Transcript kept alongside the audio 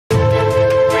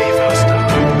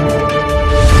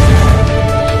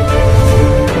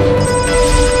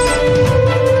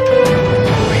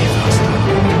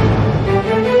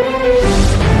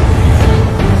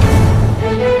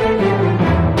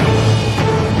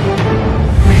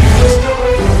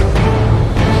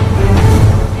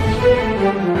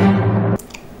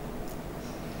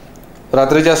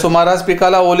रात्रीच्या सुमारास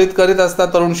पिकाला ओलीत करीत असता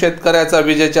तरुण शेतकऱ्याचा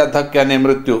विजेच्या धक्क्याने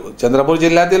मृत्यू। चंद्रपूर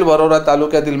जिल्ह्यातील वरोरा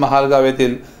तालुक्यातील महालगाव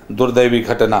येथील दुर्दैवी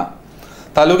घटना।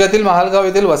 तालुक्यातील महालगाव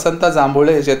येथील वसंत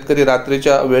जांभुळे हे शेतकरी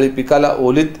रात्रीच्या वेळी पिकाला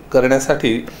ओलीत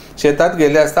करण्यासाठी शेतात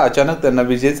गेले असता अचानक त्यांना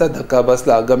विजेचा धक्का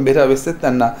बसला। गंभीर अवस्थेत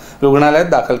त्यांना रुग्णालयात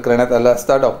दाखल करण्यात आलं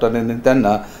असता डॉक्टरांनी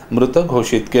त्यांना मृत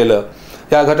घोषित केलं।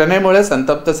 या घटनेमुळे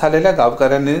संतप्त झालेल्या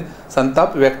गावकऱ्यांनी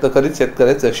संताप व्यक्त करीत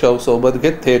शेतकऱ्याचे शव सोबत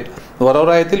घेत थेट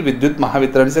वरोरा येथील विद्युत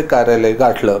महावितरणचे कार्यालय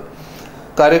गाठलं।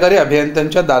 कार्यकारी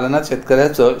अभियंत्यांच्या दालनात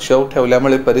शेतकऱ्याचं शव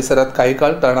ठेवल्यामुळे परिसरात काही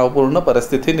काळ तणावपूर्ण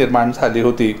परिस्थिती निर्माण झाली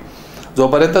होती।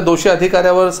 जोपर्यंत दोषी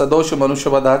अधिकाऱ्यावर सदोष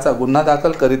मनुष्यवधाचा गुन्हा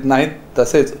दाखल करीत नाहीत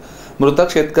तसेच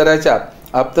मृतक शेतकऱ्याच्या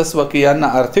आप्तस्वकीयांना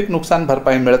आर्थिक नुकसान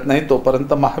भरपाई मिळत नाही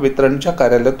तोपर्यंत महावितरणच्या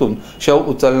कार्यालयातून शव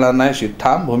उचलणार नाही अशी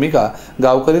ठाम भूमिका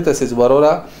गावकरी तसेच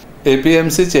वरोरा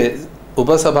एपीएमसीचे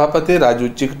उपसभापती राजू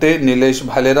चिकटे, निलेश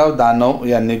भालेराव दानव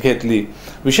यांनी घेतली।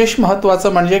 विशेष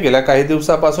महत्त्वाचं म्हणजे गेल्या काही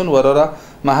दिवसापासून वरोरा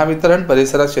महावितरण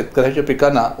परिसरात शेतकऱ्याच्या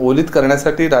पिकांना ओलीत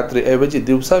करण्यासाठी रात्रीऐवजी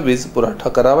दिवसा वीज पुरवठा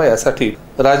करावा यासाठी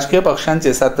राजकीय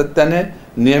पक्षांचे सातत्याने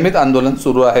नियमित आंदोलन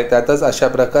सुरू आहे। त्यातच अशा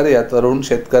प्रकारे या तरुण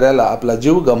शेतकऱ्याला आपला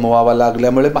जीव गमवावा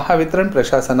लागल्यामुळे महावितरण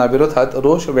प्रशासनाविरोधात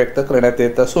रोष व्यक्त करण्यात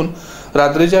येत असून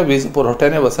रात्रीच्या वीज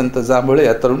पुरवठ्याने वसंत जांभुळे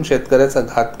या तरुण शेतकऱ्याचा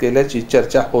घात केल्याची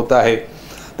चर्चा होत आहे।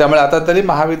 त्यामुळे आता तरी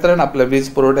महावितरण आपल्या वीज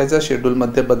पुरवठ्याच्या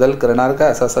शेड्यूलमध्ये बदल करणार का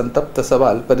असा संतप्त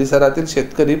सवाल परिसरातील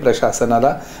शेतकरी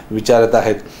प्रशासनाला विचारत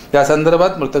आहेत। या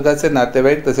संदर्भात मृतकाचे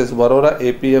नातेवाईक तसेच वरोरा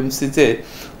एपीएमसीचे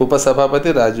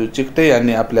उपसभापती राजू चिकटे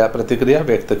यांनी आपल्या प्रतिक्रिया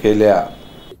व्यक्त केल्या।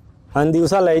 आणि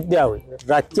दिवसा लाईट द्यावी,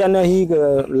 रातच्यानं ही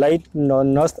लाईट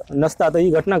नसता तर ही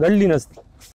घटना घडली नसती।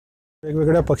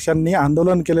 वेगवेगळ्या पक्षांनी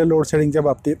आंदोलन केले लोड शेडिंगच्या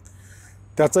बाबतीत,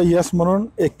 त्याचं यश म्हणून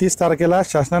 31 तारखेला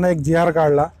शासनाने एक GR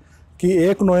काढला की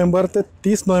 1 नोव्हेंबर ते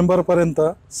 30 नोव्हेंबरपर्यंत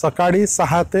सकाळी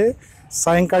 6 ते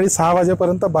सायंकाळी 6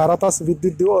 वाजेपर्यंत 12 तास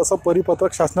विद्युत देऊ असं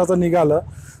परिपत्रक शासनाचं निघालं।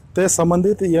 ते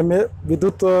संबंधित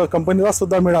विद्युत कंपनीला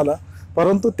सुद्धा मिळालं,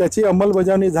 परंतु त्याची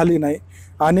अंमलबजावणी झाली नाही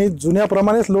आणि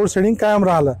जुन्याप्रमाणेच लोड शेडिंग कायम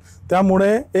राहिलं।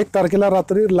 त्यामुळे 1 तारखेला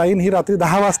रात्री लाईन ही रात्री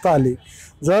 10 वाजता आली।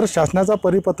 जर शासनाच्या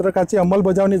परिपत्रकाची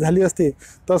अंमलबजावणी झाली असती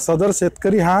तर सदर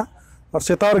शेतकरी हा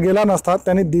शेतावर गेला नसता,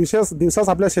 त्यांनी दिवसाच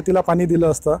आपल्या शेतीला पाणी दिलं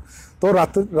असतं। तो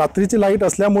रात्रीची लाईट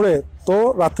असल्यामुळे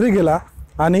तो रात्री गेला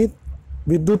आणि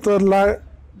विद्युतला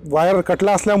वायर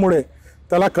कटला असल्यामुळे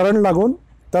त्याला करंट लागून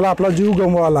त्याला आपला जीव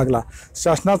गमवावा लागला।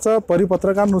 शासनाचं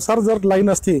परिपत्रकानुसार जर लाईन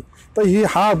असती तर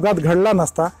हा अपघात घडला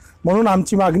नसता। म्हणून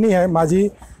आमची मागणी आहे, माझी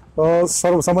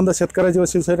सर्व संबंध शेतकऱ्याची व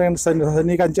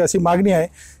शिवसैनिकांची अशी मागणी आहे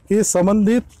की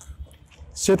संबंधित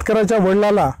शेतकऱ्याच्या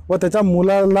वडिलाला व त्याच्या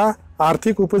मुलाला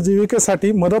आर्थिक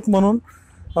उपजीविकेसाठी मदत म्हणून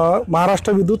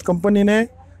महाराष्ट्र विद्युत कंपनीने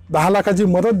 10 लाखाची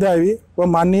मदत द्यावी व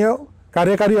माननीय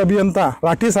कार्यकारी अभियंता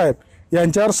राठी साहेब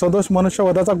यांच्यावर सदोष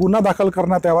मनुष्यवधाचा गुन्हा दाखल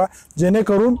करण्यात यावा,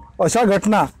 जेणेकरून अशा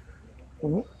घटना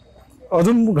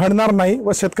अजून घडणार नाही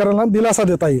व शेतकऱ्यांना दिलासा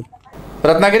देता येईल।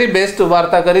 रत्नागिरी बेस्ट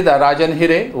वार्ताकरिता राजन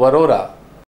हिरे, वरोरा।